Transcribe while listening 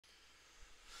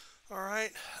All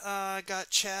right, I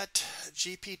got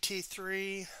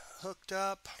GPT-3 hooked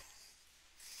up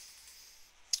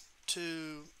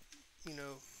to, you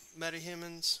know,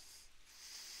 Metahumans.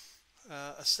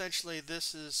 Essentially,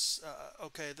 this is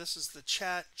okay. This is the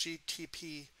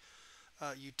ChatGPT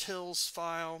utils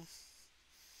file,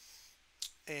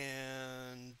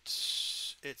 and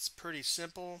it's pretty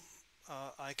simple.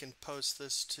 I can post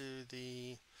this to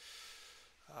the,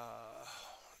 uh,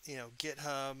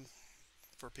 GitHub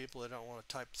for people that don't want to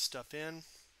type stuff in.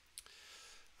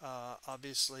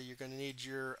 Obviously, you're going to need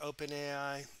your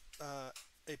OpenAI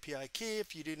API key.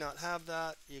 If you do not have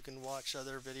that, you can watch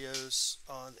other videos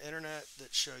on the internet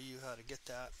that show you how to get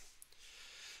that,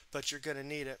 but you're going to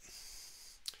need it.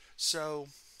 So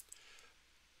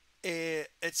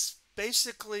it's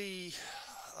basically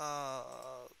uh,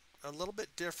 a little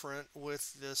bit different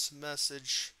with this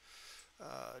message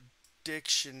uh,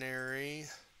 dictionary.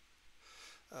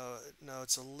 No,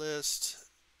 it's a list.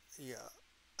 Yeah,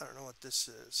 I don't know what this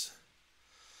is.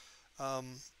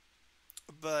 Um,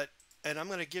 but and I'm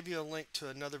going to give you a link to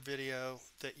another video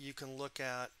that you can look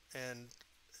at, and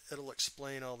it'll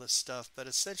explain all this stuff. But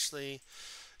essentially,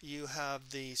 you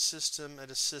have the system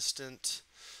and assistant.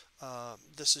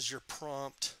 This is your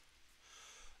prompt.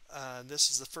 This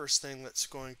is the first thing that's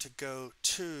going to go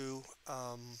to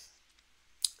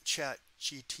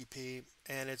ChatGPT,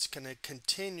 and it's going to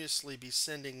continuously be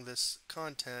sending this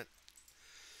content,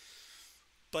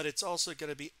 but it's also going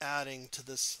to be adding to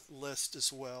this list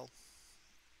as well.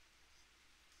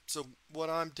 So what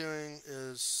I'm doing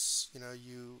is,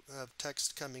 you have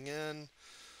text coming in,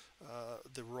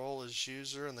 the role is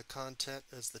user, and the content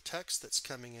is the text that's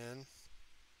coming in.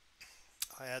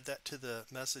 I add that to the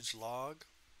message log,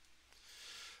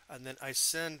 and then I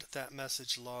send that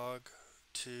message log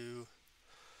to,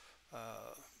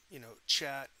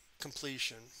 chat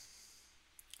completion.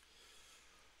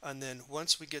 And then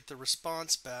once we get the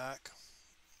response back,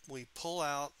 we pull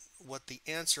out what the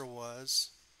answer was,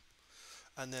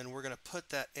 and then we're going to put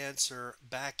that answer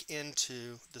back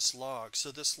into this log.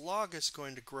 So this log is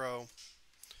going to grow,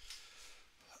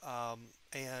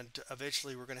 and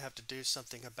eventually we're going to have to do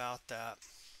something about that.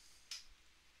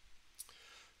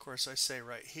 Of course, I say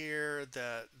right here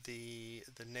that the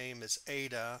name is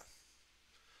Ada,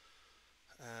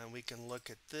 and we can look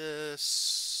at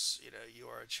this. You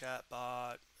are a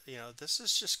chatbot. This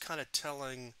is just kind of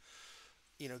telling,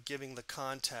 giving the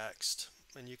context,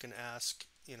 and you can ask,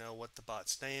 what the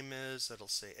bot's name is. It'll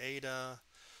say Ada,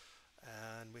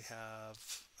 and we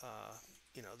have,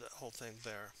 the whole thing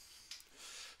there.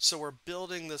 So we're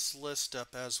building this list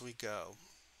up as we go.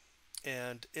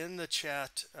 And in the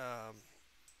chat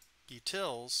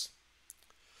utils,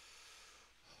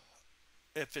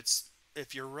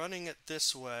 if you're running it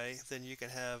this way, then you can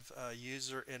have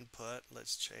user input.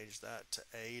 Let's change that to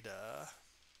Ada.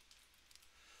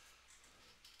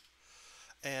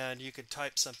 And you can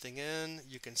type something in,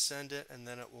 you can send it, and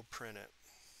then it will print it.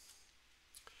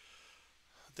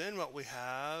 Then what we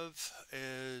have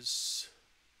is,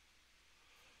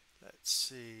 let's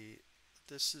see,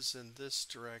 this is in this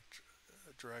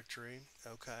directory.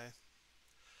 Okay.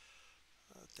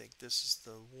 I think this is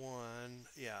the one.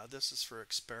 Yeah, this is for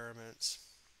experiments.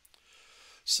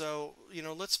 So,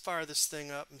 let's fire this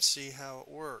thing up and see how it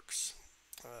works.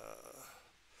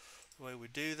 The way we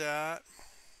do that,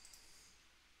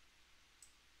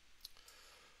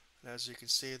 and as you can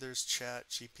see, there's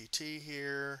ChatGPT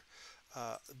here.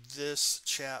 This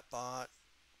chatbot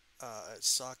at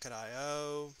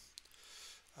Socket.io.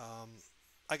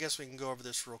 I guess we can go over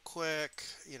this real quick.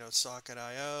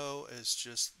 Socket.io is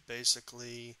just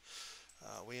basically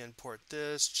we import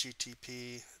this.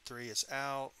 GPT3 is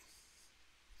out,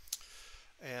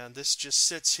 and this just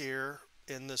sits here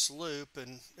in this loop,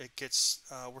 and it gets.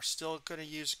 We're still going to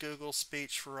use Google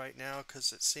Speech for right now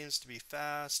because it seems to be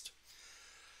fast,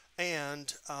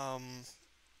 and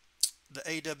the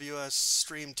AWS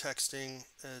stream texting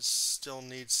still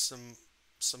needs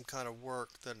some kind of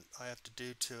work that I have to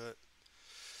do to it.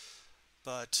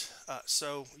 But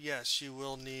so yes, you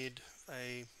will need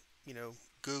a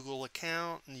Google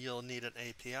account, and you'll need an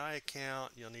API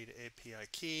account. You'll need an API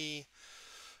key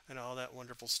and all that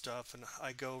wonderful stuff. And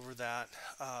I go over that,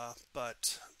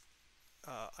 but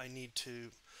I need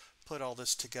to put all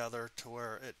this together to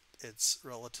where it's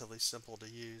relatively simple to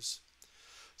use.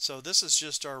 So this is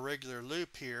just our regular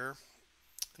loop here,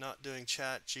 not doing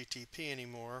ChatGPT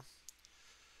anymore.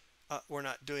 We're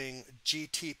not doing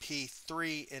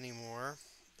GPT3 anymore.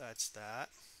 That's that.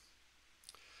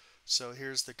 So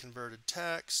here's the converted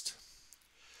text.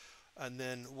 And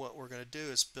then what we're going to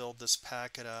do is build this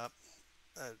packet up.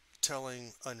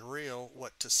 telling Unreal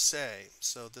what to say.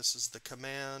 So this is the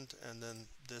command, and then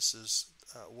this is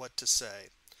what to say.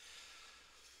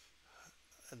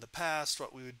 In the past,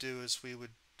 what we would do is we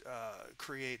would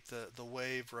create the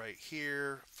wave right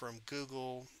here from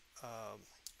Google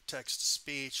text to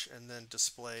speech and then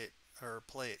display it or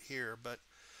play it here, but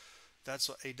that's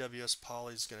what AWS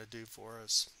Poly is going to do for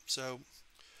us. So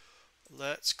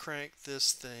let's crank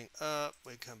this thing up.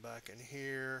 We come back in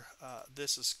here.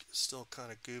 This is still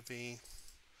kind of goofy,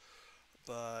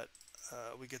 but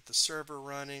we get the server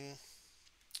running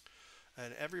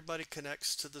and everybody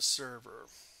connects to the server.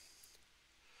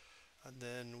 And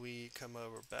then we come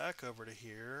back over to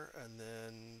here, and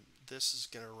then this is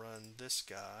going to run this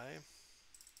guy.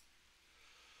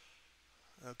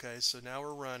 Okay, so now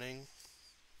we're running,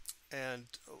 and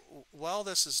while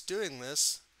this is doing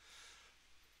this,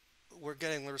 we're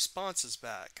getting the responses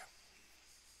back.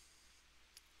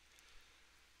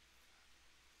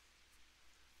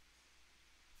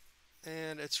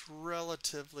 And it's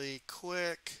relatively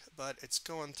quick, but it's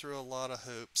going through a lot of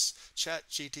hoops.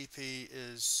 ChatGPT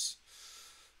is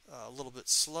a little bit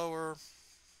slower,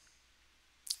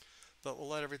 but we'll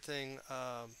let everything,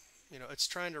 it's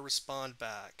trying to respond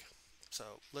back. So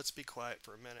let's be quiet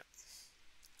for a minute.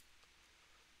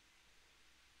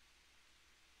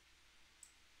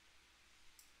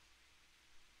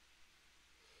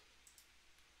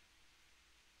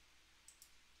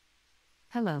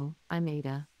 Hello, I'm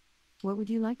Ada. What would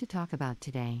you like to talk about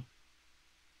today?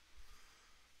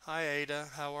 Hi Ada,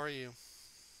 how are you?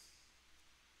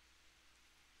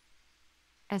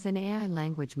 As an AI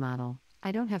language model,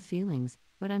 I don't have feelings,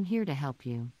 but I'm here to help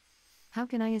you. How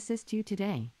can I assist you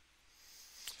today?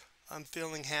 I'm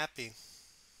feeling happy.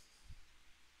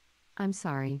 I'm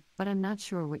sorry, but I'm not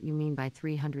sure what you mean by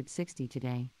 360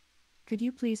 today. Could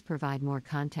you please provide more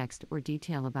context or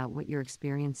detail about what you're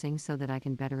experiencing so that I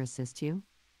can better assist you?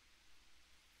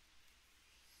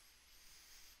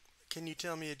 Can you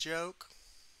tell me a joke?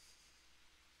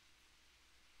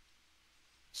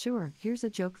 Sure, here's a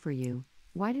joke for you.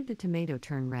 Why did the tomato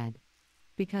turn red?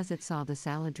 Because it saw the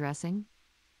salad dressing?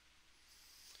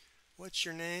 What's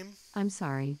your name? I'm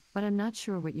sorry, but I'm not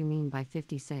sure what you mean by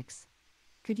 56.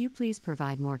 Could you please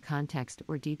provide more context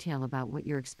or detail about what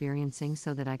you're experiencing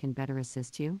so that I can better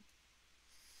assist you?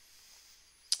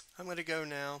 I'm going to go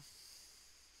now.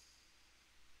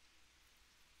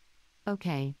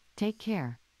 Okay, take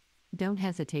care. Don't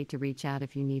hesitate to reach out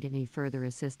if you need any further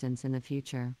assistance in the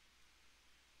future.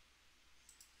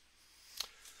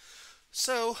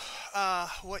 So,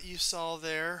 what you saw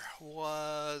there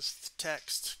was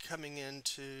text coming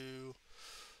into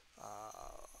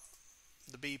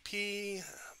the BP,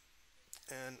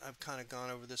 and I've kind of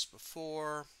gone over this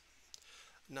before.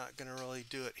 Not going to really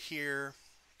do it here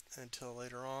until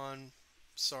later on.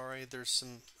 Sorry, there's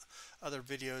some other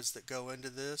videos that go into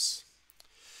this.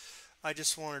 I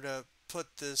just wanted to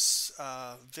put this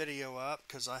video up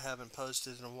because I haven't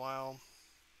posted in a while.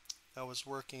 I was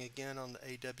working again on the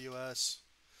AWS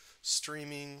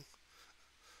streaming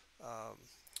um,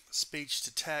 speech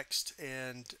to text,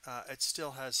 and it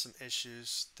still has some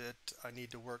issues that I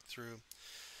need to work through.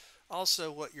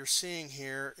 Also, what you're seeing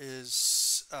here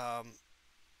is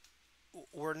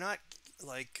we're not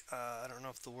like, I don't know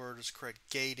if the word is correct,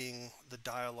 gating the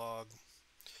dialogue.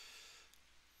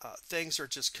 Things are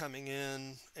just coming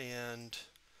in, and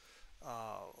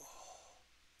uh,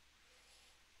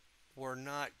 we're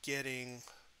not getting,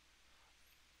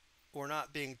 we're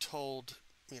not being told,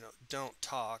 don't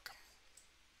talk.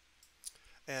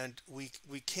 And we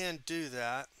can do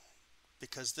that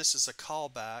because this is a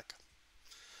callback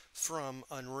from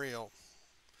Unreal.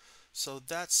 So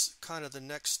that's kind of the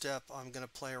next step I'm going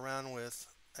to play around with,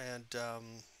 and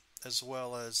as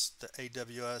well as the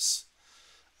AWS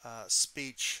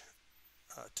speech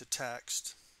to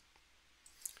text,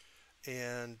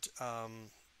 and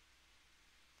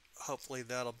hopefully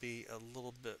that'll be a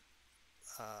little bit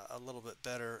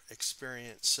better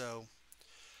experience. So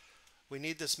we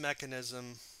need this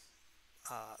mechanism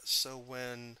so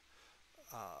when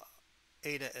uh,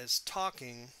 Ada is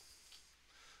talking,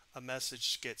 a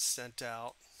message gets sent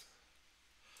out.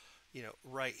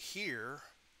 Right here.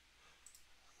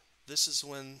 This is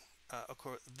when, of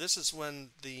course, this is when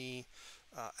the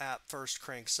app first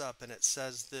cranks up, and it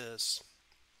says this.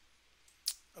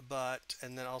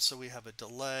 And then also we have a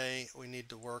delay. We need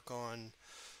to work on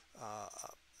uh,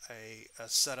 a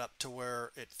setup to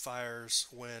where it fires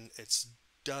when it's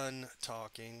done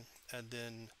talking, and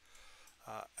then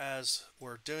as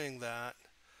we're doing that,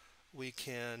 we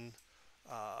can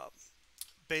uh,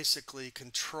 basically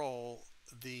control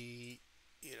the,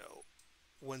 you know,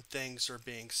 when things are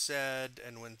being said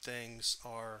and when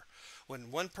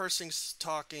one person's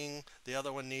talking, the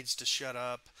other one needs to shut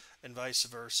up, and vice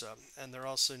versa. And there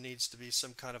also needs to be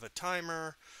some kind of a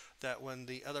timer that when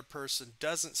the other person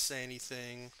doesn't say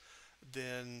anything,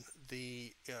 then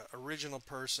the original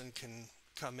person can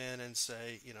come in and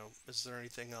say, is there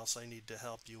anything else I need to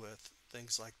help you with?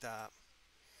 Things like that.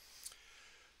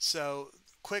 So,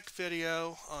 quick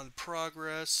video on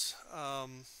progress.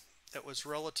 It was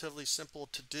relatively simple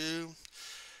to do.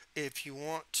 If you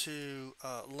want to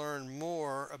learn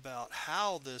more about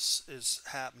how this is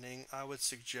happening, I would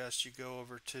suggest you go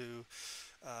over to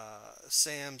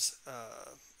Sam's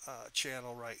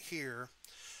channel right here.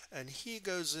 And he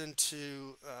goes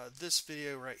into this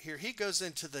video right here. He goes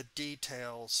into the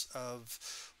details of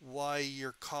why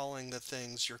you're calling the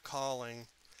things you're calling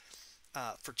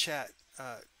for chat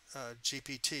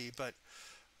GPT. But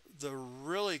the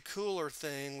really cooler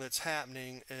thing that's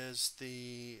happening is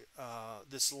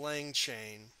this Lang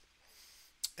chain,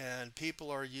 and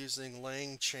people are using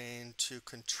Lang chain to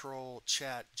control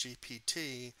Chat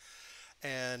GPT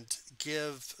and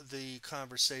give the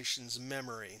conversations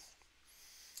memory,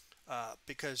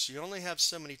 because you only have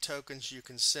so many tokens you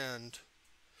can send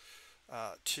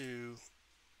to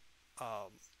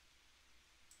um,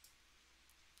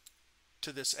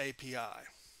 to this API.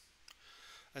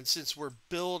 And since we're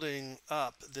building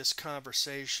up this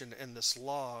conversation in this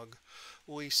log,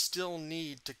 we still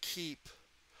need to keep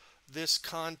this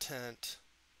content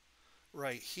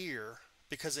right here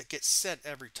because it gets sent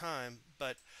every time,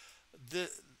 but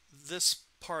this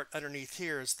part underneath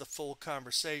here is the full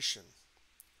conversation.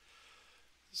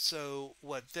 So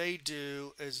what they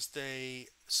do is they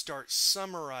start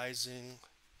summarizing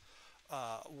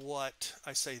what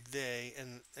I say they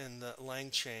in the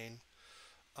Lang chain.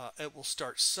 It will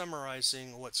start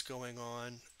summarizing what's going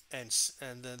on, and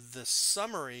then the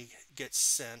summary gets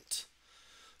sent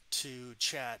to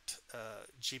Chat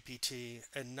GPT,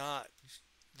 and not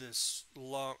this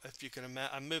long. If you can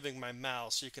imagine, I'm moving my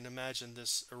mouse. You can imagine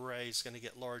this array is going to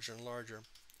get larger and larger.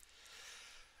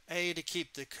 To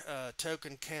keep the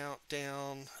token count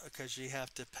down because you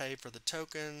have to pay for the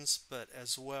tokens, but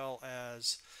as well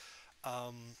as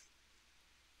um,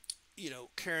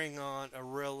 carrying on a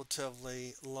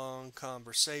relatively long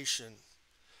conversation,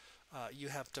 you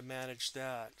have to manage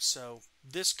that. So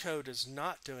this code is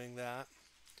not doing that,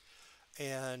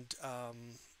 and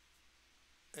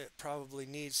it probably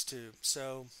needs to.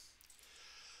 So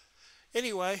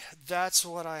anyway, that's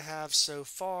what I have so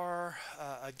far.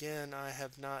 Again, I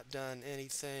have not done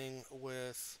anything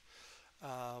with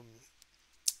um,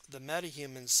 the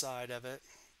metahuman side of it.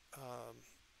 Um,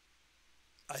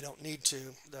 I don't need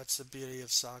to. That's the beauty of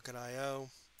Socket.io.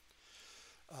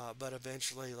 But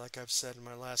eventually, like I've said in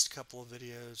my last couple of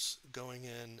videos, going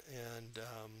in and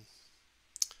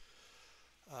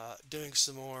doing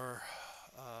some more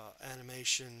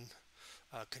animation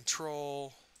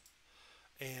control,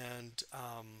 and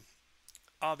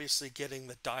obviously getting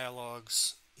the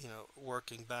dialogues,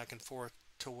 working back and forth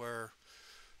to where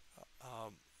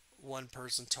um, one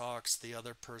person talks, the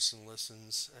other person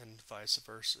listens, and vice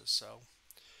versa. So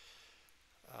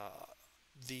uh,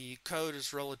 the code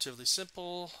is relatively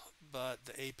simple, but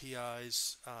the API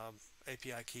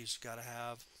keys you got to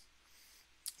have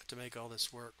to make all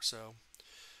this work. So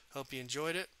hope you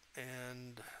enjoyed it,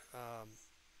 and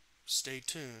stay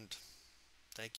tuned.